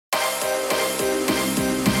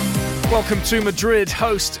Welcome to Madrid,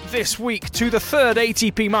 host this week to the third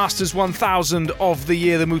ATP Masters 1000 of the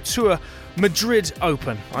year, the Mutua Madrid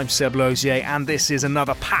Open. I'm Seb Lozier, and this is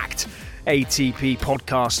another packed ATP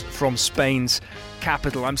podcast from Spain's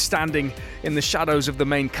capital. I'm standing in the shadows of the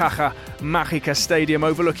main Caja Mágica Stadium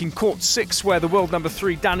overlooking Court 6, where the world number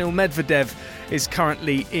 3 Daniil Medvedev is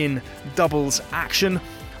currently in doubles action.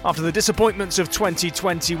 After the disappointments of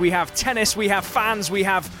 2020, we have tennis, we have fans, we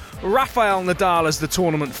have Rafael Nadal as the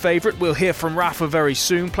tournament favourite. We'll hear from Rafa very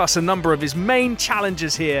soon, plus a number of his main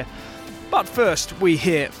challengers here. But first, we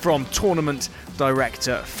hear from Tournament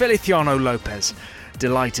Director Feliciano Lopez,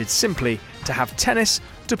 delighted simply to have tennis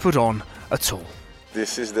to put on at all.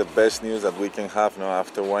 This is the best news that we can have now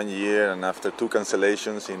after 1 year and after 2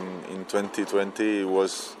 cancellations in 2020. It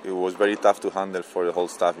was very tough to handle for the whole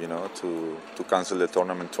staff, to cancel the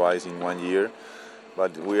tournament twice in 1 year.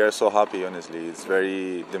 But we are so happy, honestly. It's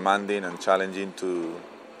very demanding and challenging to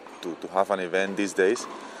have an event these days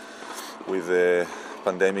with the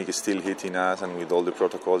pandemic still hitting us and with all the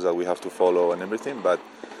protocols that we have to follow and everything. But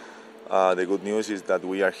the good news is that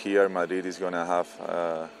we are here. Madrid is going to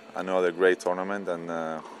have another great tournament,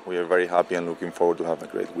 and we are very happy and looking forward to have a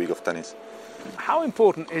great week of tennis. How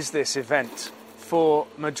important is this event for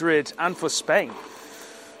Madrid and for Spain?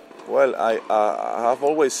 Well, I have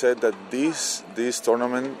always said that this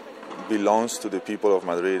tournament belongs to the people of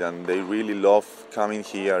Madrid, and they really love coming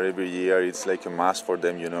here every year. It's like a must for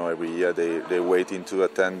them, every year they're waiting to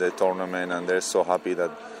attend the tournament, and they're so happy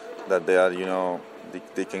that they are,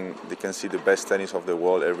 they can see the best tennis of the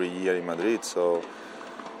world every year in Madrid. So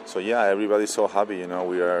yeah, everybody's so happy.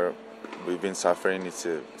 We've been suffering.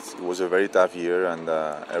 It was a very tough year, and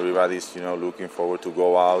everybody's looking forward to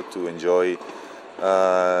go out to enjoy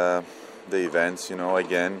the events.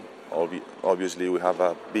 Again, obviously we have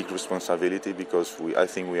a big responsibility because I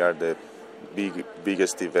think we are the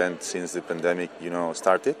biggest event since the pandemic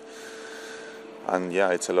started. And yeah,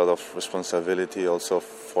 it's a lot of responsibility also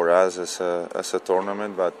for us as a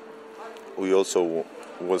tournament, but we also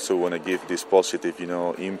want to give this positive,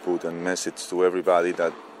 input and message to everybody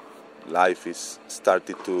that life is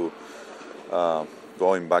started to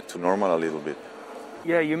going back to normal a little bit.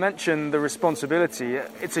 Yeah, you mentioned the responsibility.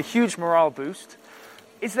 It's a huge morale boost.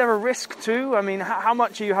 Is there a risk too? I mean, how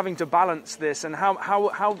much are you having to balance this, and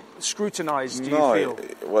how scrutinized do you feel?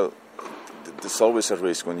 Well, there's always a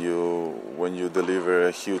risk when you deliver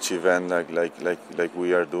a huge event like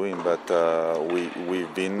we are doing. But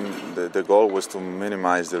we've been the goal was to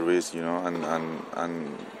minimize the risk,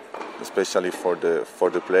 and especially for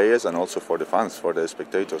the players and also for the fans, for the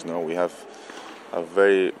spectators. We have a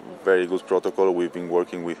very, very good protocol. We've been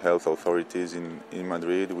working with health authorities in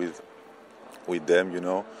Madrid with them,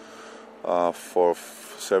 for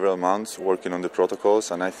several months, working on the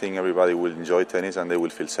protocols, and I think everybody will enjoy tennis and they will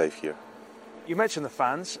feel safe here. You mentioned the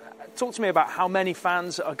fans. Talk to me about how many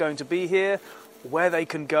fans are going to be here, where they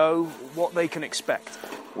can go, what they can expect.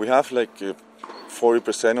 We have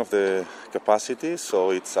 40% of the capacity,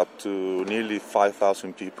 so it's up to nearly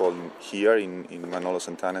 5,000 people here in Manolo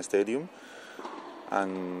Santana Stadium.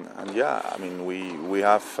 And yeah, I mean, we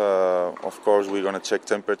have, of course, we're going to check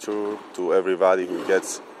temperature to everybody who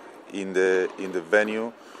gets in the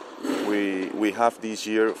venue. We have this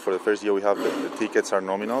year, for the first year, we have the tickets are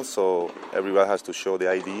nominal, so everybody has to show the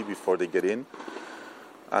ID before they get in.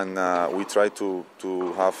 And we try to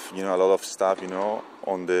have, a lot of staff,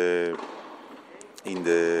 in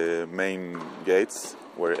the main gates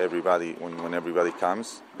where everybody, when everybody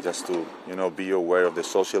comes, just to, be aware of the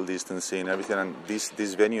social distancing and everything. And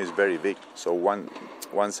this venue is very big, so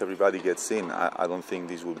once everybody gets in, I don't think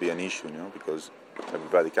this will be an issue, because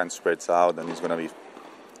everybody can spread out and it's going to be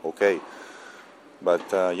okay. But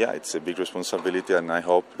yeah, it's a big responsibility, and I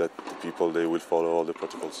hope that the people, they will follow all the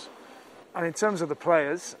protocols. And in terms of the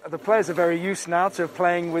players are very used now to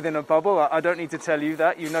playing within a bubble. I don't need to tell you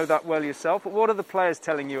that. You know that well yourself. But what are the players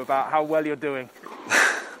telling you about how well you're doing?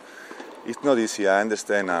 It's not easy. I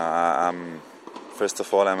understand. First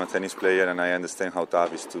of all, I'm a tennis player, and I understand how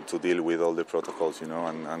tough it is to deal with all the protocols,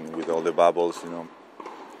 and with all the bubbles,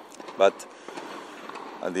 But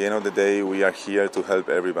at the end of the day, we are here to help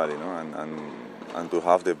everybody, and to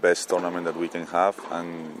have the best tournament that we can have.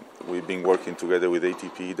 And we've been working together with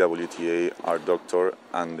ATP, WTA, our doctor,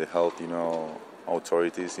 and the health,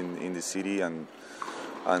 authorities in the city, and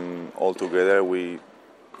all together we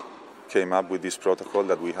came up with this protocol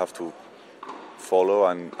that we have to follow.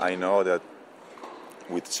 And I know that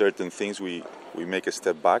with certain things we make a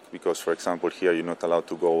step back, because, for example, here you're not allowed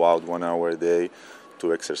to go out 1 hour a day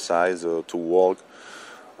to exercise or to walk,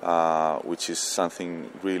 which is something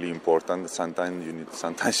really important. Sometimes you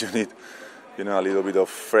need a little bit of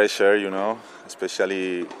fresh air,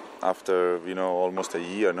 especially after, almost a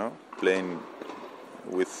year, playing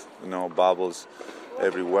with, bubbles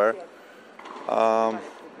everywhere.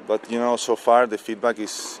 But so far the feedback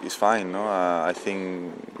is fine. No, I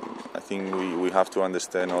think we have to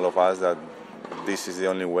understand, all of us, that this is the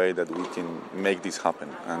only way that we can make this happen,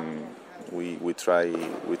 and we try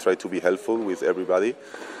to be helpful with everybody.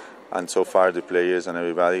 And so far the players and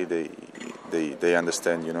everybody they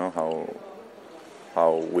understand,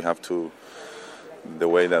 how we have to, the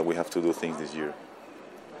way that we have to do things this year.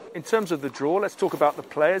 In terms of the draw, let's talk about the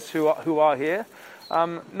players who are here.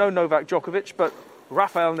 No Novak Djokovic, but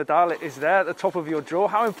Rafael Nadal is there at the top of your draw.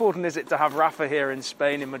 How important is it to have Rafa here in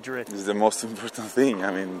Spain, in Madrid? It's the most important thing.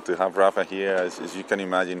 I mean, to have Rafa here, as you can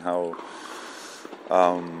imagine how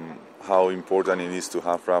important it is to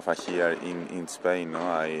have Rafa here in Spain.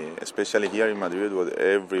 Especially here in Madrid, where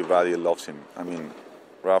everybody loves him. I mean,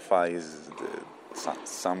 Rafa is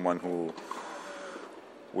someone who,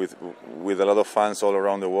 with a lot of fans all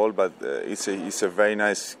around the world, but it's a very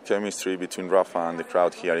nice chemistry between Rafa and the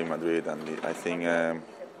crowd here in Madrid. And I think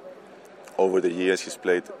over the years he's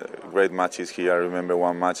played great matches here. I remember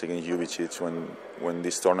one match against Jubicic when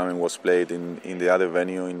this tournament was played in the other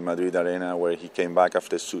venue in Madrid Arena, where he came back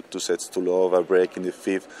after 2-0, a break in the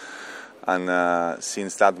fifth. And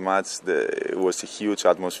since that match, it was a huge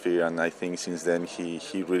atmosphere, and I think since then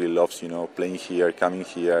he really loves, playing here, coming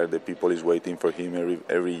here. The people is waiting for him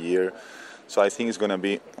every year. So I think it's going to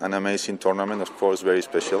be an amazing tournament. Of course, very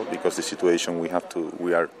special because the situation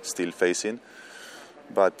we are still facing.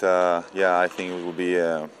 But I think it will be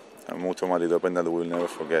a Mutua Madrid Open that we'll never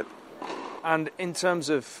forget. And in terms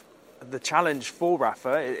of the challenge for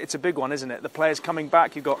Rafa, it's a big one, isn't it? The players coming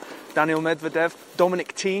back. You've got Daniil Medvedev,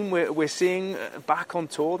 Dominic Thiem. We're seeing back on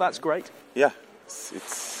tour. That's great. Yeah,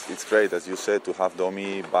 it's great, as you said, to have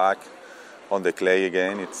Domi back on the clay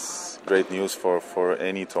again. It's great news for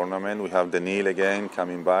any tournament. We have Daniil again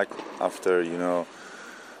coming back after the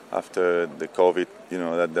COVID,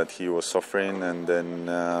 that he was suffering, and then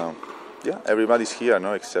everybody's here,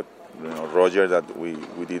 except Roger, that we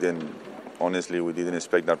didn't. Honestly, we didn't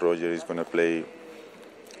expect that Roger is going to play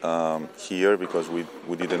here, because we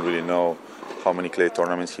didn't really know how many clay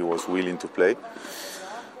tournaments he was willing to play.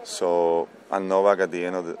 So, and Novak at the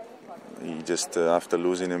end he just after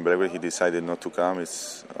losing in Belgrade, he decided not to come.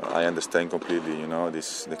 I understand completely.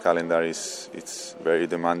 The calendar it's very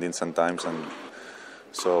demanding sometimes, and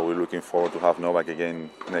so we're looking forward to have Novak again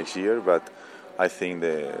next year. But I think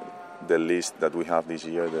the list that we have this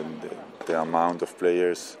year, the amount of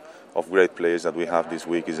players, of great players that we have this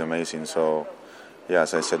week is amazing. So,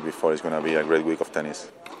 as I said before, it's going to be a great week of tennis.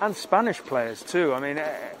 And Spanish players too. I mean,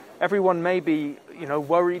 everyone may be,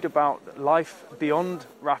 worried about life beyond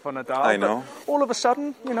Rafa Nadal. I know. But all of a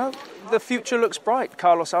sudden, the future looks bright.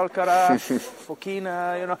 Carlos Alcaraz,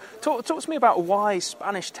 Fokina, Talk to me about why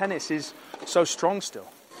Spanish tennis is so strong still.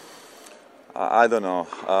 I don't know.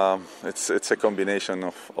 It's a combination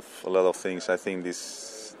of a lot of things. I think these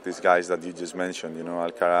guys that you just mentioned,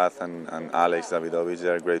 Alcaraz and Alex Davidovich, they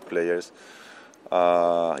are great players.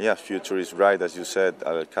 Future is bright, as you said.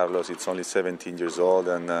 Carlos, it's only 17 years old,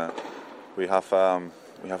 and we have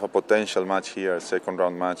a potential match here, a second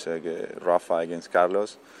round match, Rafa against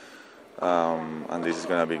Carlos, and this is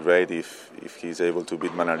going to be great if he's able to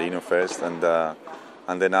beat Manarino first,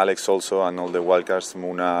 and then Alex also, and all the wildcards,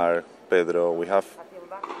 Munar, Pedro. We have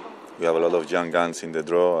a lot of young guns in the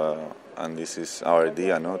draw. And this is our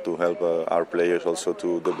idea, to help our players also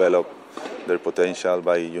to develop their potential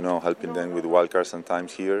by, helping them with wildcards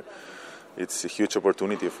sometimes here. It's a huge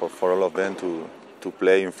opportunity for all of them to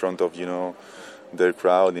play in front of, their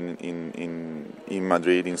crowd in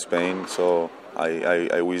Madrid, in Spain. So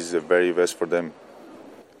I wish the very best for them.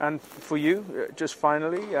 And for you, just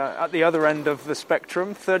finally, at the other end of the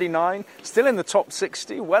spectrum, 39, still in the top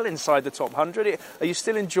 60, well inside the top 100. Are you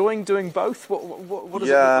still enjoying doing both? What does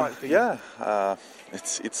it look like for you? Yeah,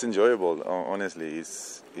 it's enjoyable. Honestly,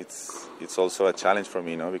 it's also a challenge for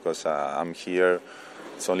me, because I'm here.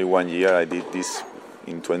 It's only 1 year. I did this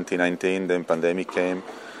in 2019. Then pandemic came,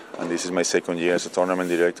 and this is my second year as a tournament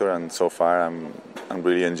director. And so far, I'm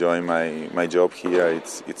really enjoying my job here.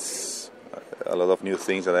 It's a lot of new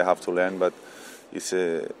things that I have to learn, but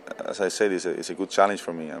as I said, it's a good challenge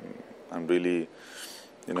for me. I'm really,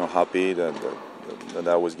 happy that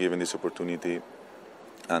I was given this opportunity,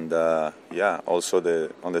 and also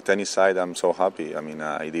on the tennis side, I'm so happy. I mean,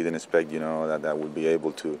 I didn't expect, that I would be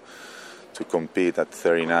able to compete at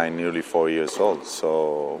 39, nearly 4 years old.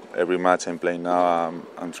 So every match I'm playing now,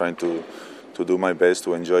 I'm trying to do my best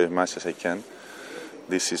to enjoy as much as I can.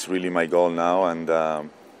 This is really my goal now, and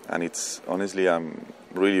and it's honestly I'm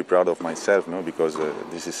really proud of myself, because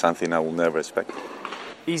this is something I will never expect.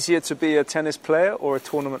 Easier to be a tennis player or a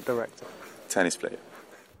tournament director? Tennis player.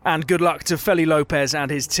 And good luck to Feli Lopez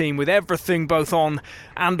and his team with everything both on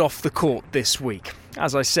and off the court this week.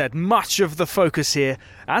 As I said, much of the focus here,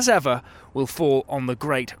 as ever, will fall on the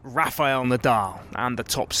great Rafael Nadal, and the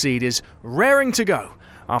top seed is raring to go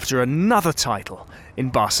after another title in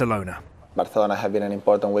Barcelona. Barcelona has been an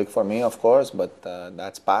important week for me, of course, but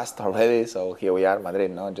that's passed already, so here we are,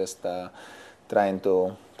 Madrid, just trying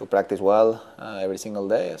to practice well every single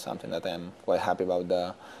day, something that I'm quite happy about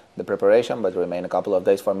the preparation, but remain a couple of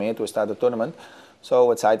days for me to start the tournament.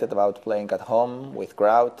 So excited about playing at home with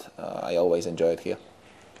crowd. I always enjoy it here.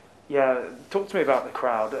 Yeah, talk to me about the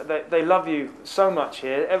crowd. They love you so much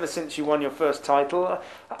here, ever since you won your first title.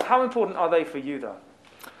 How important are they for you, though?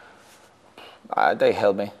 They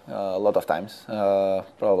help me a lot of times.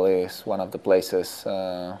 Probably it's one of the places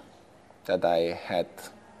that I had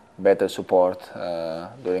better support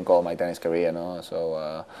during all my tennis career.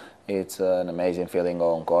 So it's an amazing feeling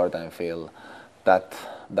on court, and I feel that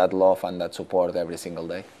love and that support every single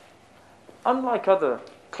day. Unlike other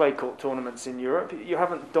clay court tournaments in Europe, you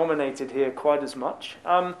haven't dominated here quite as much.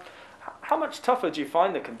 How much tougher do you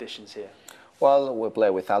find the conditions here? Well, we play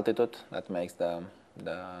with altitude. That makes the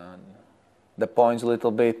points a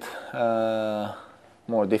little bit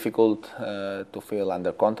more difficult to feel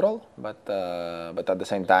under control. But at the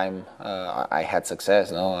same time, I had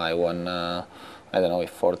success. I won, I don't know,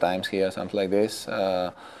 4 times here, something like this.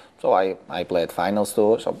 So I played finals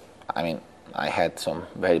too. So I had some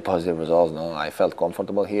very positive results. I felt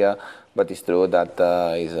comfortable here, but it's true that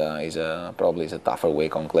probably is a tougher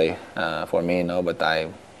week on clay for me. But I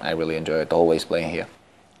really enjoy it, always playing here.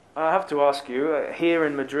 I have to ask you, here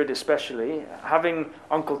in Madrid especially, having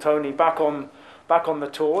Uncle Tony back on the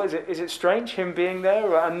tour, is it strange him being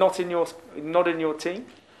there and not in your team?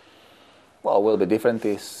 Well, it will be different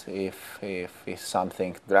if it's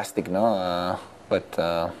something drastic,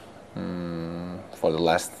 but. For the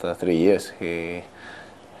last 3 years, he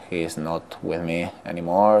is not with me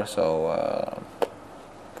anymore. So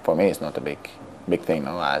for me, it's not a big thing.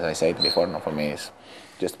 As I said before, for me, it's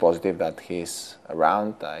just positive that he's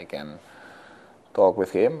around. I can talk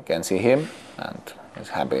with him, can see him, and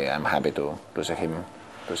I'm happy to see him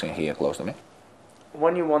here close to me.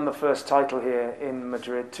 When you won the first title here in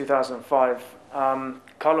Madrid, 2005,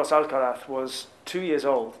 Carlos Alcaraz was 2 years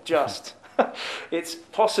old, just. It's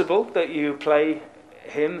possible that you play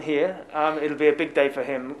him here. It'll be a big day for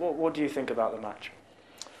him. What do you think about the match?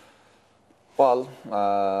 Well,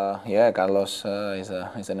 Carlos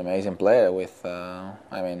is an amazing player.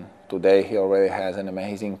 Today he already has an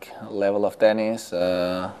amazing level of tennis,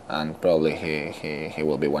 and probably he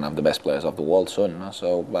will be one of the best players of the world soon.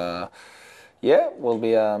 So, will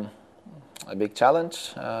be a big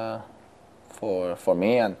challenge for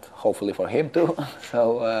me and hopefully for him too.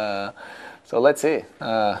 So let's see.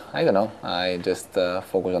 I don't know. I just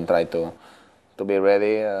focus on trying to be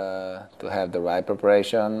ready, to have the right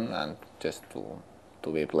preparation, and just to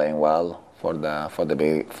be playing well for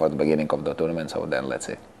the beginning of the tournament. So then let's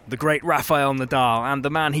see. The great Rafael Nadal, and the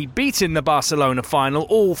man he beat in the Barcelona final,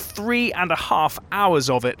 all 3.5 hours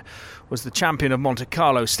of it, was the champion of Monte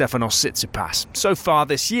Carlo, Stefanos Tsitsipas. So far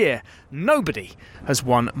this year, nobody has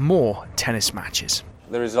won more tennis matches.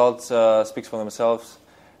 The results speak for themselves,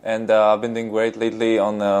 and I've been doing great lately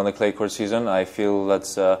on the clay court season. I feel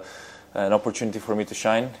that's an opportunity for me to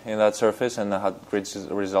shine in that surface, and I had great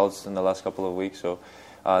results in the last couple of weeks. So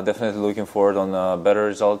definitely looking forward on better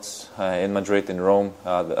results in Madrid, in Rome,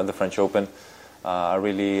 at the French Open. I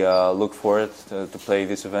really look forward to play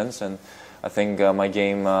these events, and I think my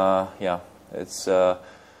game, it's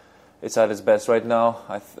at its best right now.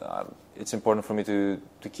 It's important for me to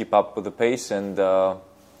keep up with the pace and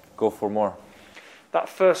go for more. That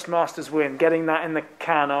first Masters win, getting that in the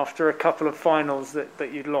can after a couple of finals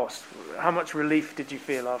that you'd lost, how much relief did you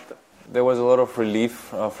feel after? There was a lot of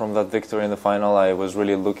relief from that victory in the final. I was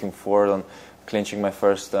really looking forward on clinching my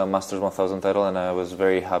first Masters 1000 title, and I was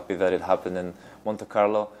very happy that it happened in Monte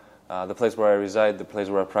Carlo, the place where I reside, the place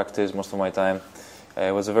where I practice most of my time.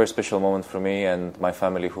 It was a very special moment for me and my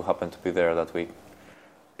family who happened to be there that week.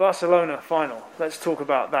 Barcelona final, let's talk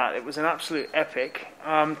about that. It was an absolute epic.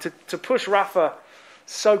 To push Rafa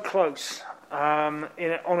so close on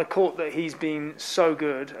a court that he's been so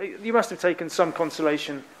good, you must have taken some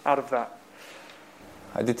consolation out of that.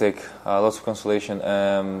 I did take lots of consolation.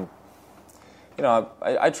 I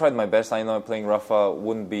tried my best. I know playing Rafa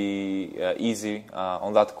wouldn't be easy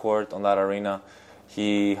on that court, on that arena.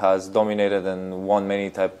 He has dominated and won many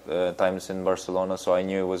times in Barcelona, so I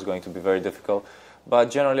knew it was going to be very difficult.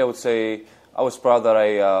 But generally, I would say I was proud that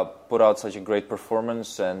I put out such a great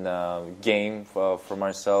performance and game for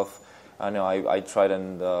myself. I know I tried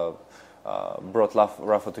and brought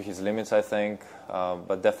Rafa to his limits, I think.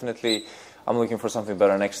 But definitely, I'm looking for something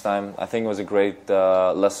better next time. I think it was a great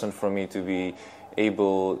lesson for me to be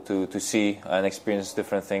able to see and experience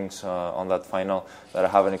different things on that final that I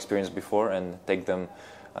haven't experienced before, and take them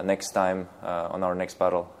next time on our next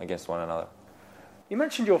battle against one another. You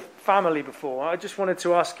mentioned your family before. I just wanted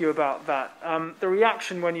to ask you about that. The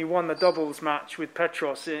reaction when you won the doubles match with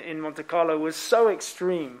Petros in Monte Carlo was so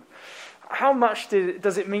extreme. How much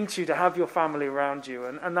does it mean to you to have your family around you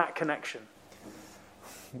and that connection?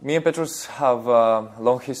 Me and Petros have a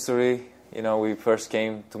long history. You know, we first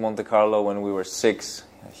came to Monte Carlo when we were 6.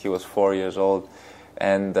 He was 4 years old.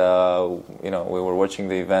 And, we were watching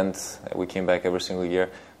the event. We came back every single year.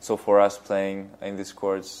 So for us, playing in these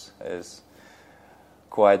courts is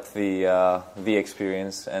quite the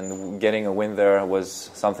experience. And getting a win there was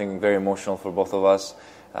something very emotional for both of us.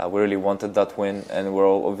 We really wanted that win, and we're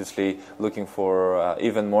all obviously looking for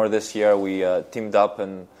even more this year. We teamed up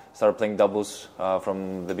and started playing doubles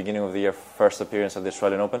from the beginning of the year, first appearance at the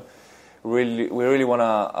Australian Open. We really want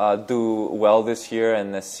to do well this year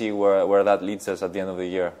and see where that leads us at the end of the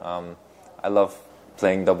year. I love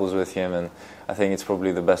playing doubles with him, and I think it's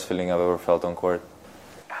probably the best feeling I've ever felt on court.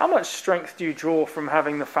 How much strength do you draw from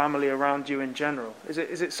having the family around you in general? Is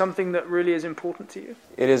it something that really is important to you?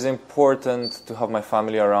 It is important to have my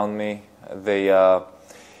family around me. They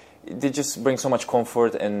just bring so much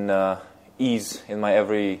comfort and ease in my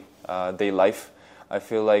everyday life. I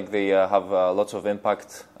feel like they have lots of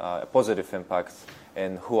impact, positive impact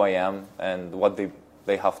in who I am and what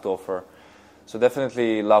they have to offer. So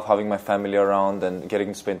definitely love having my family around and getting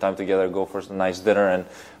to spend time together, go for a nice dinner and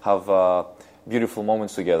have beautiful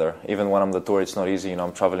moments together. Even when I'm on the tour, it's not easy. You know,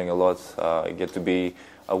 I'm traveling a lot. I get to be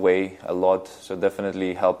away a lot. So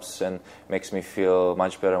definitely helps and makes me feel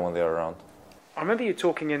much better when they're around. I remember you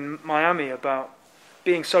talking in Miami about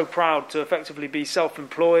being so proud to effectively be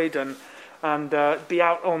self-employed and be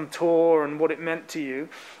out on tour and what it meant to you.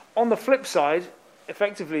 On the flip side,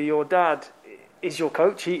 effectively your dad is your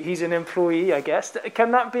coach. He's an employee, I guess.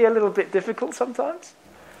 Can that be a little bit difficult sometimes?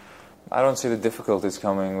 I don't see the difficulties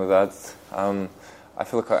coming with that. I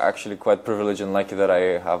feel actually quite privileged and lucky that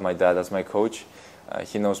I have my dad as my coach.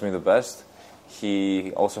 He knows me the best.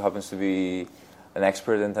 He also happens to be an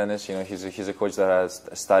expert in tennis. You know, he's a coach that has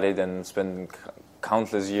studied and spent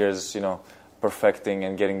countless years, perfecting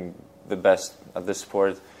and getting the best at this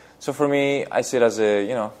sport. So for me, I see it as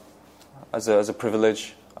a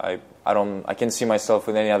privilege. I can see myself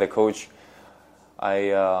with any other coach.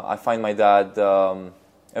 I find my dad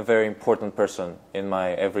a very important person in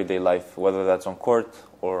my everyday life, whether that's on court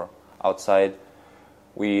or outside.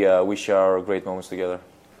 We share great moments together.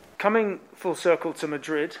 Coming full circle to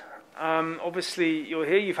Madrid, obviously you're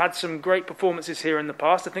here. You've had some great performances here in the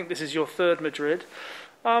past. I think this is your third Madrid.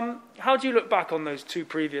 How do you look back on those 2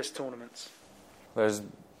 previous tournaments? There's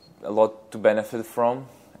a lot to benefit from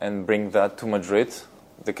and bring that to Madrid.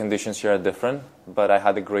 The conditions here are different, but I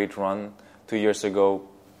had a great run 2 years ago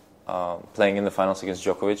playing in the finals against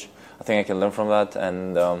Djokovic. I think I can learn from that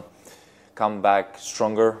and come back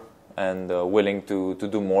stronger and willing to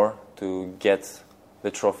do more to get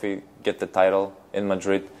the trophy, get the title in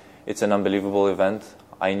Madrid. It's an unbelievable event.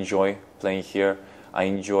 I enjoy playing here. I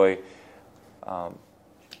enjoy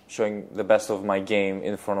showing the best of my game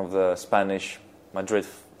in front of the Spanish Madrid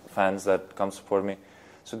fans that come support me.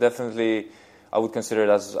 So definitely I would consider it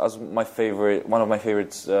as my favorite, one of my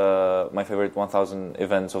favorites, my favorite 1,000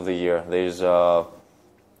 events of the year. There's a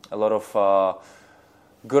lot of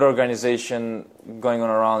good organization going on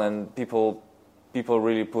around, and people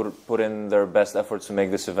really put in their best efforts to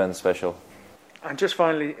make this event special. And just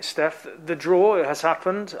finally, Steph, the draw has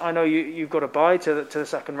happened. I know you've got a bye to the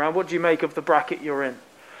second round. What do you make of the bracket you're in?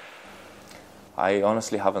 I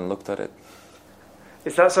honestly haven't looked at it.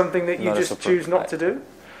 Is that something that you just choose not to do?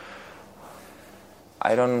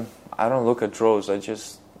 I don't look at draws. I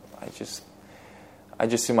just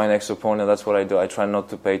see my next opponent. That's what I do. I try not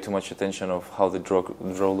to pay too much attention of how the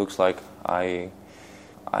draw looks like. I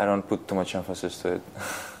don't put too much emphasis to it.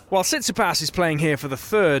 While Tsitsipas is playing here for the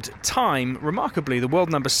third time, remarkably, the world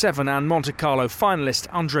number 7 and Monte Carlo finalist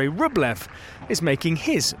Andrei Rublev is making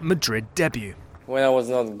his Madrid debut. When I was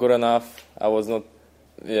not good enough, I was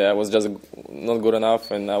just not good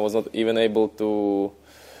enough, and I was not even able to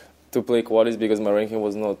play qualies because my ranking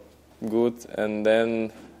was not good. And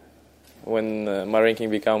then when my ranking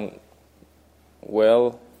became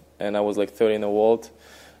well, and I was like third in the world,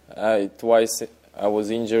 twice I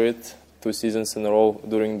was injured 2 seasons in a row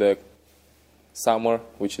during the summer,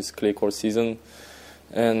 which is clay court season,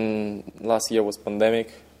 and last year was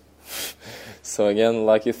pandemic. So again,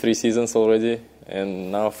 lucky 3 seasons already,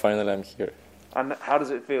 and now finally I'm here. And how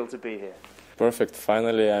does it feel to be here? Perfect.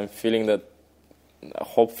 Finally, I'm feeling that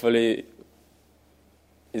hopefully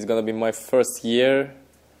it's gonna be my first year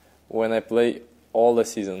when I play all the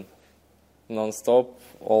season, non-stop,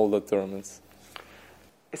 all the tournaments.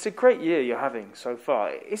 It's a great year you're having so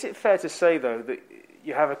far. Is it fair to say, though, that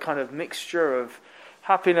you have a kind of mixture of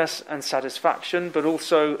happiness and satisfaction, but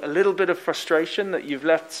also a little bit of frustration that you've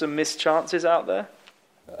left some missed chances out there?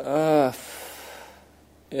 Yeah,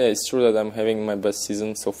 it's true that I'm having my best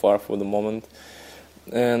season so far for the moment.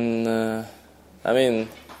 And, I mean,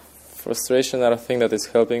 frustration, I don't think that is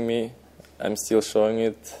helping me. I'm still showing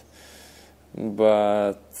it.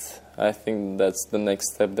 But I think that's the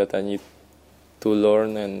next step that I need to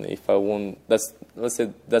learn. And if I want, let's say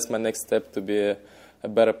that's my next step to be a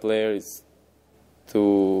better player, is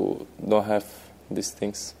to don't have these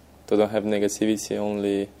things, to don't have negativity,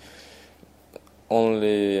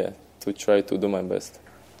 only to try to do my best.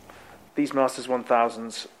 These Masters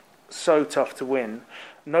 1000s, so tough to win.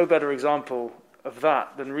 No better example of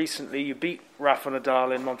that than recently you beat Rafa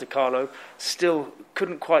Nadal in Monte Carlo, still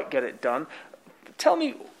couldn't quite get it done. Tell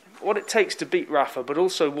me what it takes to beat Rafa, but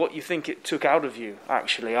also what you think it took out of you,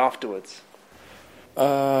 actually, afterwards.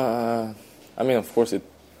 I mean, of course, it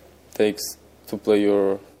takes to play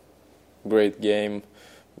your great game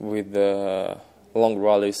with long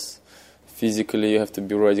rallies. Physically, you have to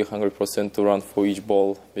be ready 100% to run for each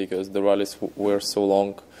ball because the rallies were so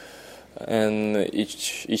long. And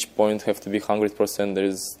each point have to be 100%. There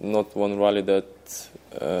is not one rally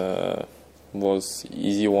that was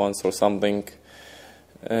easy once or something.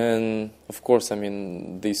 And of course, I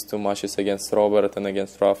mean, these 2 matches against Robert and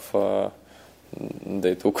against Rafa,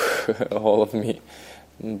 they took all of me.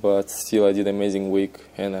 But still, I did an amazing week,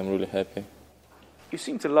 and I'm really happy. You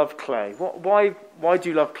seem to love clay. Why do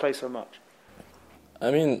you love clay so much? I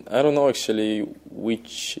mean, I don't know actually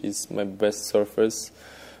which is my best surface,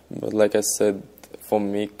 but like I said, for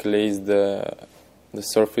me, clay is the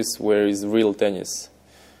surface where is real tennis,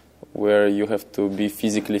 where you have to be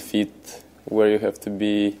physically fit, where you have to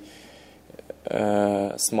be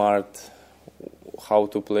smart, how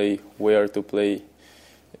to play, where to play.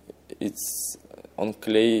 It's on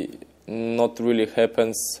clay not really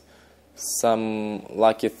happens some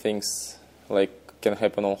lucky things like can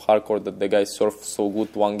happen on hardcourt, that the guy surfs so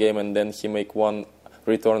good one game and then he make one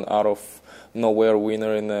return out of nowhere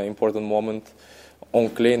winner in an important moment. On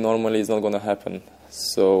clay normally it's not going to happen.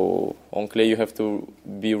 So on clay you have to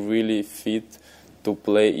be really fit to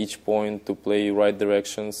play each point, to play right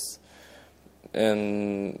directions,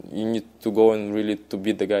 and you need to go and really to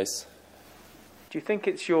beat the guys. Do you think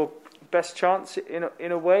it's your best chance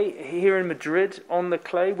in a way here in Madrid on the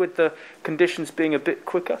clay with the conditions being a bit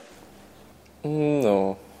quicker?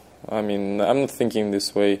 No, I mean, I'm not thinking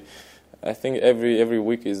this way. I think every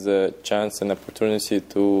week is a chance and opportunity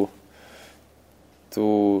to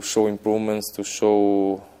show improvements,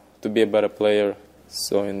 to be a better player.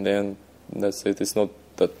 So in the end, that's it. It's not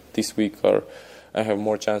that this week I have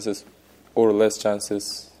more chances or less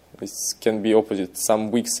chances. It can be opposite.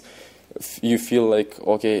 Some weeks you feel like,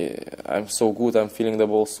 okay, I'm so good, I'm feeling the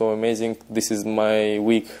ball so amazing, this is my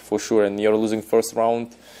week for sure, and you're losing first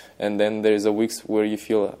round. And then there is a weeks where you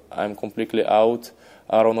feel I'm completely out.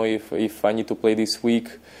 I don't know if I need to play this week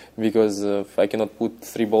because if I cannot put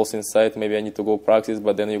 3 balls inside, maybe I need to go practice,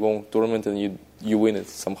 but then you go on tournament and you win it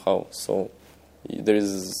somehow. So there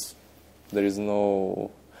is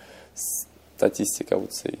no statistic, I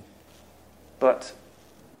would say. But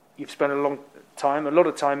you've spent a lot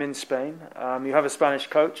of time in Spain. You have a Spanish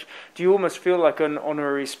coach. Do you almost feel like an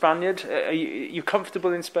honorary Spaniard? Are you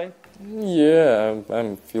comfortable in Spain? Yeah,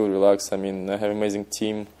 I feel relaxed. I mean, I have an amazing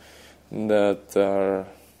team that are,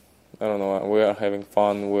 I don't know, we are having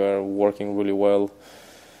fun, we are working really well.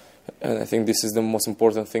 And I think this is the most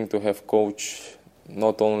important thing, to have coach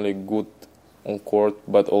not only good on court,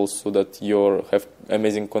 but also that you have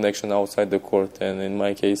amazing connection outside the court. And in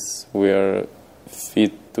my case, we are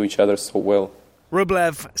fit to each other so well.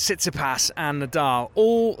 Rublev, Tsitsipas and Nadal,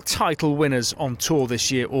 all title winners on tour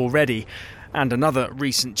this year already. And another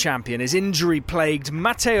recent champion is injury-plagued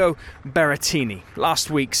Matteo Berrettini,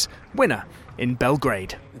 last week's winner in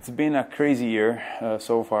Belgrade. It's been a crazy year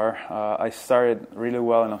so far. I started really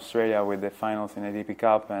well in Australia with the finals in ATP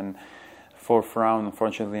Cup, and 4th round,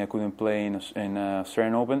 unfortunately, I couldn't play in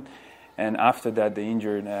Australian Open. and after that the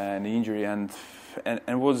injury and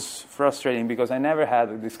it was frustrating because I never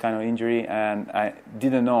had this kind of injury and I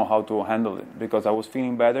didn't know how to handle it because I was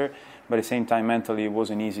feeling better, but at the same time mentally it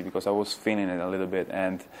wasn't easy because I was feeling it a little bit,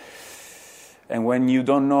 and when you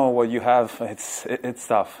don't know what you have, it's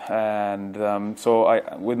tough. And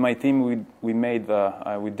so with my team we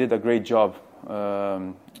did a great job.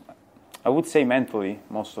 I would say mentally,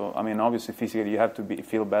 obviously physically you have to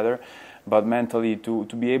feel better, but mentally to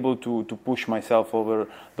be able to push myself over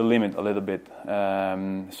the limit a little bit.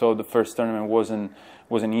 So the first tournament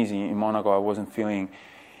wasn't easy. In Monaco I wasn't feeling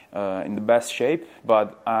in the best shape,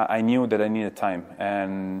 but I knew that I needed time,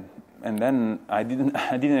 and then I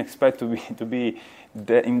didn't expect to be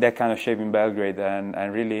in that kind of shape in Belgrade, and I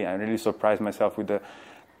really surprised myself with the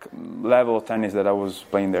level of tennis that I was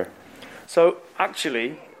playing there. So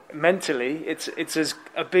actually, mentally, it's as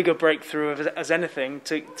a bigger breakthrough as anything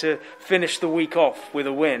to finish the week off with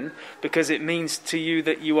a win, because it means to you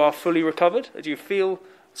that you are fully recovered. Do you feel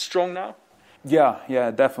strong now?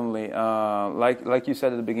 Yeah, definitely. Like you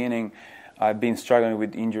said at the beginning, I've been struggling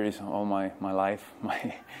with injuries all my life,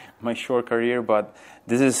 my short career. But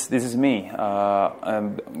this is me,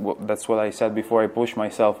 and that's what I said before. I push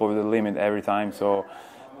myself over the limit every time, so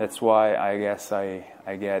that's why I guess I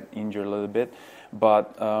get injured a little bit.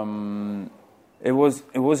 But it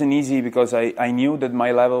wasn't easy because I knew that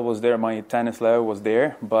my level was there, my tennis level was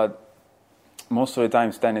there. But most of the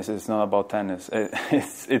times, tennis is not about tennis.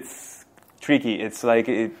 It's tricky. It's like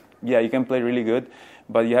you can play really good,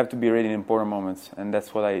 but you have to be ready in important moments, and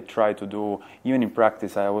that's what I try to do. Even in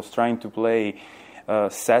practice, I was trying to play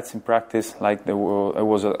sets in practice like it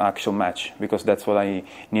was an actual match, because that's what I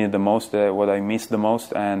needed the most, what I missed the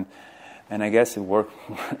most, and I guess it worked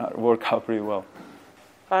out pretty well.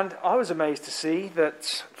 And I was amazed to see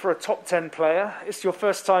that for a top 10 player, it's your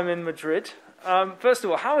first time in Madrid. First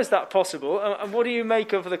of all, how is that possible? And what do you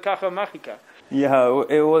make of the Caja Mágica? Yeah,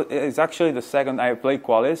 it's actually the second. I played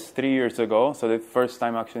qualis 3 years ago, so the first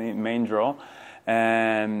time actually main draw.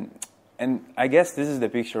 And I guess this is the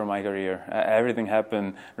picture of my career. Everything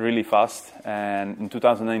happened really fast. And in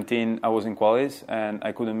 2019, I was in qualis, and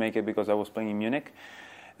I couldn't make it because I was playing in Munich.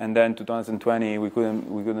 And then 2020, we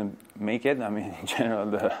couldn't make it. I mean, in general,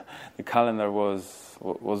 the calendar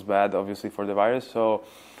was bad, obviously, for the virus. So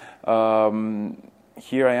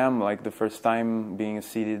here I am, like the first time being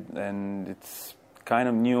seeded, and it's kind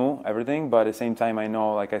of new, everything. But at the same time, I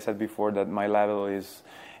know, like I said before, that my level is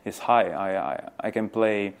high. I can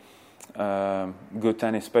play good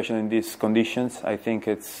tennis, especially in these conditions. I think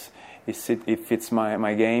it fits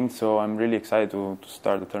my game. So I'm really excited to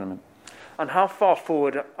start the tournament. And how far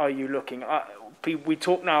forward are you looking? We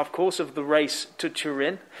talk now, of course, of the race to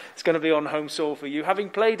Turin. It's going to be on home soil for you. Having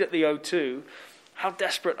played at the O2, how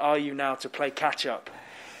desperate are you now to play catch-up?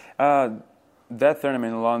 That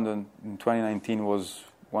tournament in London in 2019 was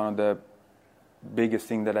one of the biggest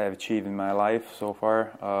things that I have achieved in my life so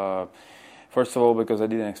far. First of all, because I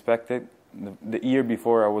didn't expect it. The year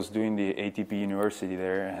before, I was doing the ATP University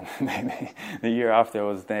there, and the year after, I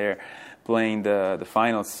was there playing the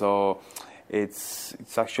finals. So it's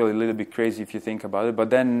actually a little bit crazy if you think about it. But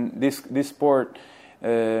then this sport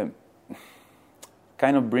kind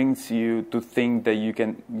of brings you to think that you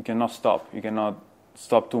cannot stop. You cannot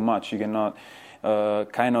stop too much. You cannot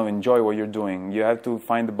kind of enjoy what you're doing. You have to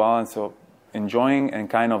find the balance of enjoying and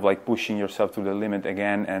kind of like pushing yourself to the limit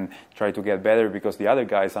again and try to get better, because the other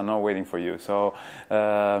guys are not waiting for you. So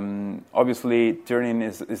obviously turning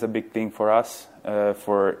is a big thing for us,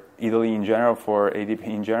 for Italy in general, for ATP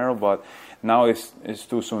in general, but now it's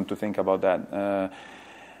too soon to think about that.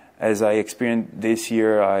 As I experienced this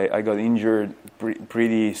year, I got injured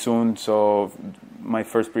pretty soon, so my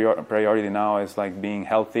first priority now is like being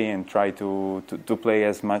healthy and try to play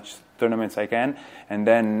as much tournaments I can. And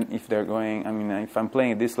then if they're going, I mean, if I'm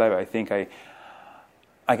playing at this level, I think I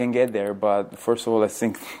can get there. But first of all, let's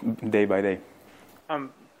think day by day.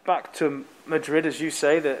 Back to Madrid, as you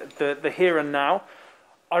say, the here and now.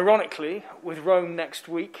 Ironically, with Rome next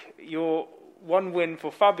week, you're one win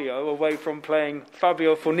for Fabio away from playing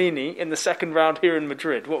Fabio Fognini in the second round here in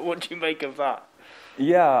Madrid. What do you make of that?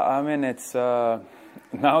 Yeah, I mean, it's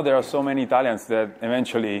now there are so many Italians that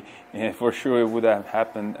eventually, for sure, it would have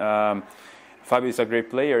happened. Fabio is a great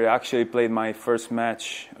player. I actually played my first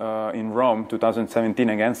match in Rome, 2017,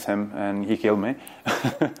 against him, and he killed me.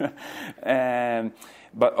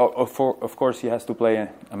 But of course, he has to play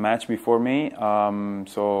a match before me.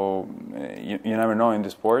 So you never know in the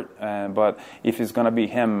sport. But if it's gonna be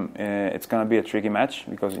him, it's gonna be a tricky match,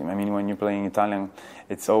 because I mean, when you're playing Italian,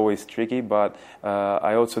 it's always tricky. But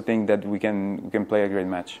I also think that we can play a great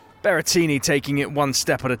match. Berrettini taking it one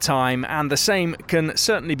step at a time, and the same can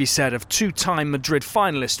certainly be said of two-time Madrid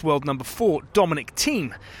finalist world number 4 Dominic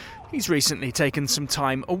Thiem. He's recently taken some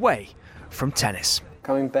time away from tennis.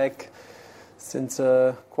 Coming back since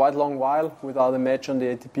a quite long while without a match on the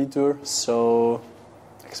ATP Tour, so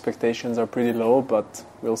expectations are pretty low, but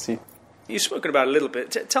we'll see. You've spoken about it a little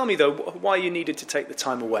bit. Tell me, though, why you needed to take the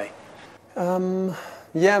time away.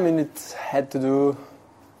 It had to do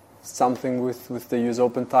something with the US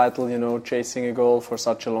Open title, chasing a goal for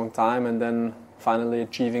such a long time and then finally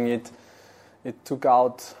achieving it. It took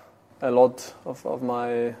out a lot of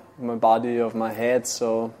my body, of my head,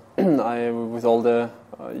 so with all the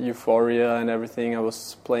euphoria and everything, I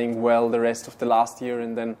was playing well the rest of the last year,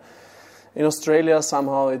 and then in Australia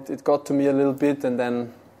somehow it got to me a little bit, and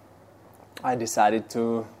then I decided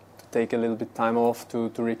to take a little bit time off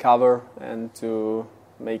to recover and to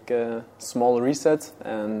make a small reset,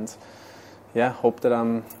 and hope that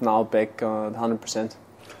I'm now back 100%.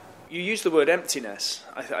 You used the word emptiness,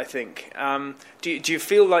 I think. Do you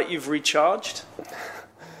feel like you've recharged?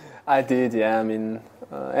 I did, yeah.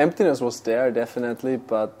 Emptiness was there, definitely,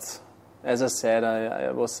 but as I said,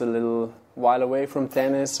 I was a little while away from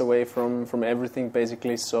tennis, away from everything,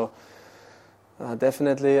 basically, so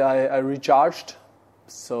definitely I recharged.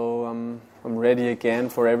 So I'm ready again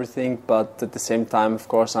for everything, but at the same time, of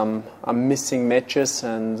course, I'm missing matches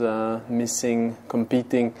and missing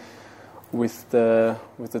competing with the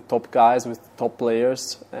top guys, with the top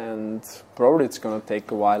players, and probably it's going to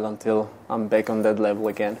take a while until I'm back on that level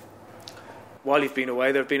again. While you've been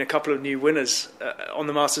away, there have been a couple of new winners on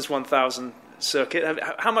the Masters 1000 circuit.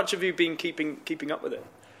 How much have you been keeping up with it?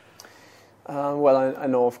 I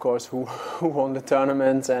know, of course, who won the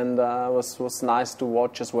tournament, and was nice to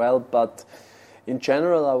watch as well. But in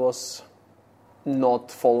general, I was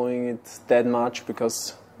not following it that much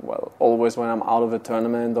because, always when I'm out of a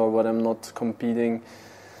tournament or when I'm not competing,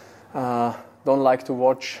 don't like to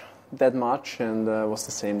watch that much, and it was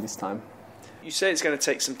the same this time. You say it's going to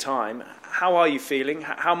take some time. How are you feeling?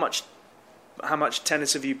 How much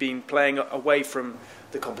tennis have you been playing away from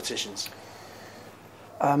the competitions?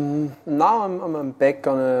 Now I'm back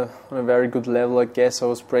on a very good level. I guess I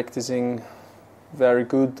was practicing very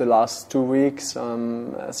good the last 2 weeks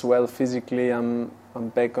as well. Physically, I'm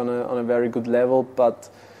back on a very good level. But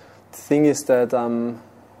the thing is that I'm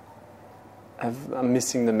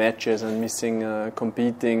missing the matches and missing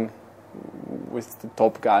competing with the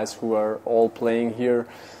top guys who are all playing here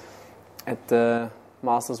at the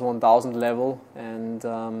Masters 1000 level, and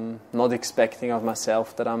not expecting of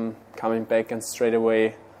myself that I'm coming back and straight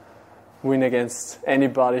away win against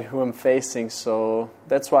anybody who I'm facing. So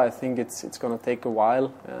that's why I think it's going to take a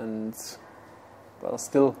while, and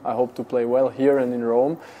still I hope to play well here and in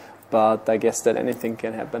Rome, but I guess that anything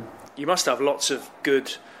can happen. You must have lots of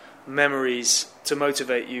good memories to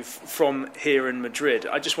motivate you from here in Madrid.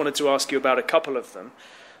 I just wanted to ask you about a couple of them.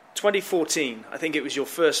 2014, I think it was your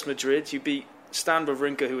first Madrid. You beat Stan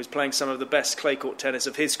Wawrinka, who was playing some of the best clay court tennis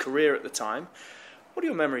of his career at the time. What are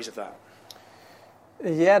your memories of that?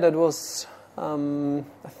 Yeah, that was, I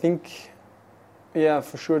think,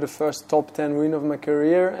 for sure the first top 10 win of my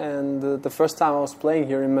career, and the first time I was playing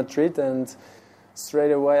here in Madrid, and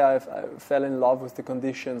straight away I fell in love with the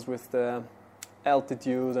conditions, with the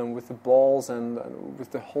altitude and with the balls and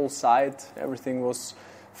with the whole site. Everything was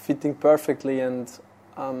fitting perfectly, and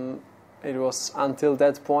it was until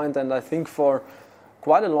that point, and I think for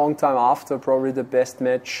quite a long time after, probably the best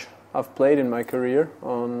match I've played in my career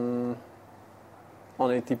on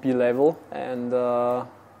ATP level, and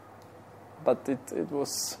but it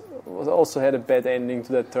was also had a bad ending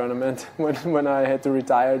to that tournament when I had to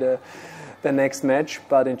retire the next match.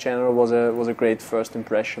 But in general, was a great first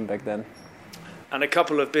impression back then. And a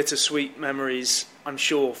couple of bittersweet memories, I'm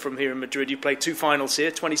sure, from here in Madrid. You played 2 finals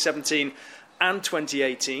here, 2017 and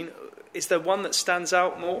 2018. Is there one that stands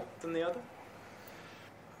out more than the other?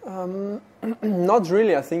 Not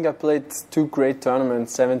really. I think I played 2 great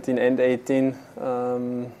tournaments, 17 and 18,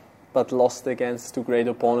 but lost against 2 great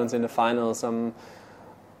opponents in the finals.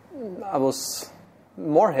 I was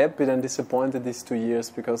more happy than disappointed these 2 years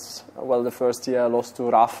because, the first year I lost to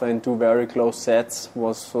Rafa in 2 very close sets.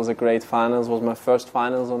 Was a great finals. Was my first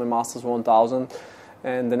finals on the Masters 1000,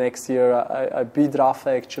 and the next year I beat Rafa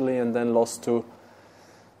actually, and then lost to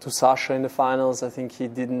Sasha in the finals. I think he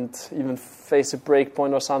didn't even face a break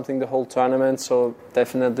point or something the whole tournament, so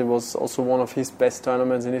definitely was also one of his best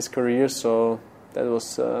tournaments in his career. So that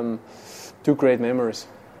was 2 great memories.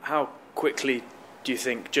 How quickly do you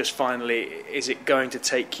think, just finally, is it going to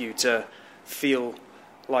take you to feel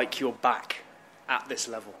like you're back at this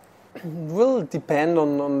level? Will depend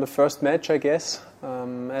on the first match, I guess.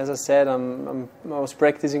 As I said, I was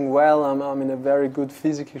practicing well. I'm in a very good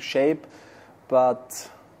physical shape, but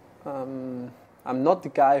I'm not the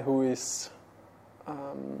guy who is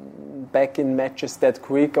back in matches that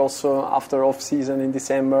quick. Also, after off season in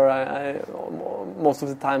December, I most of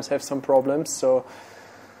the times have some problems. So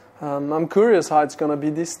I'm curious how it's going to be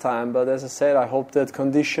this time. But as I said, I hope that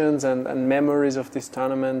conditions and memories of this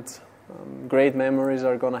tournament, great memories,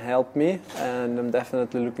 are going to help me, and I'm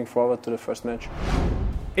definitely looking forward to the first match.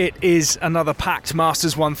 It is another packed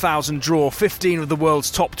Masters 1000 draw. 15 of the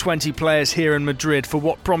world's top 20 players here in Madrid for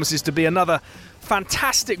what promises to be another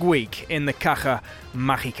fantastic week in the Caja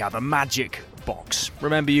Mágica, the Magic Box.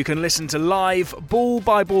 Remember, you can listen to live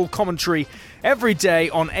ball-by-ball commentary every day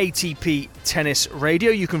on ATP Tennis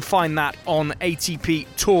Radio. You can find that on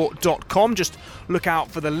atptour.com. Just look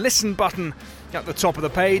out for the listen button at the top of the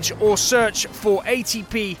page, or search for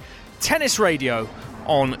ATP Tennis Radio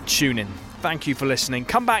on TuneIn. Thank you for listening.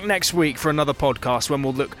 Come back next week for another podcast when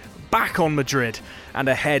we'll look back on Madrid and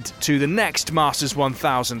ahead to the next Masters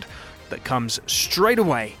 1000 that comes straight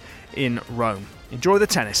away in Rome. Enjoy the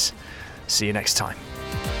tennis. See you next time.